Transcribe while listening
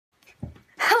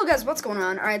guys, what's going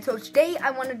on? Alright, so today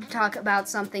I wanted to talk about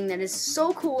something that is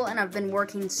so cool and I've been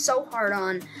working so hard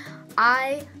on.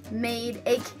 I made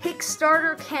a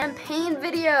Kickstarter campaign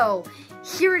video.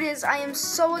 Here it is. I am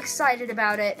so excited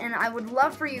about it, and I would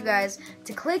love for you guys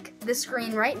to click the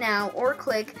screen right now or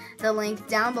click the link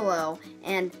down below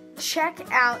and check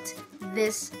out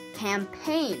this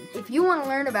campaign. If you want to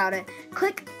learn about it,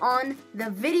 click on the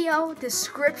video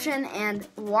description and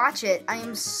watch it. I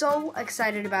am so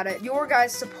excited about it. Your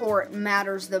guys' support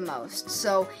matters the most.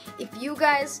 So if you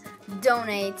guys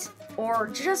donate or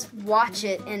just watch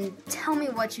it and tell me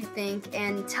what you think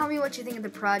and tell me what you think of the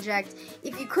project.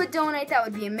 If you could donate, that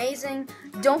would be amazing.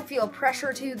 Don't feel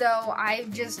pressure to though. I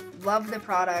just love the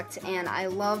product and I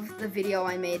love the video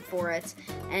I made for it,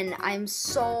 and I'm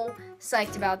so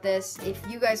psyched about this. If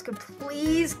you guys could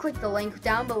please click the link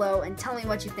down below and tell me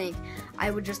what you think,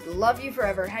 I would just love you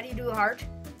forever. How do you do a heart?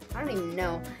 I don't even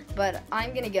know, but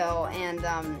I'm gonna go and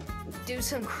do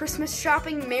some Christmas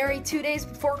shopping. Merry 2 days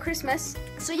before Christmas.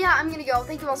 So yeah, I'm gonna go.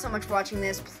 Thank you all so much for watching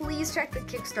this. Please check the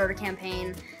Kickstarter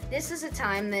campaign. This is a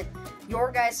time that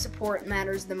your guys' support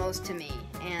matters the most to me,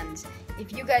 and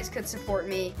if you guys could support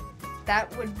me,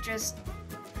 that would just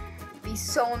be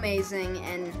so amazing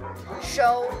and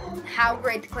show how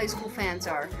great the Clay School fans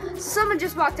are. Someone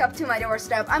just walked up to my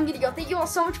doorstep. I'm gonna go. Thank you all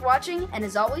so much for watching, and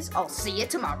as always, I'll see you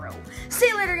tomorrow. See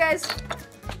you later, guys.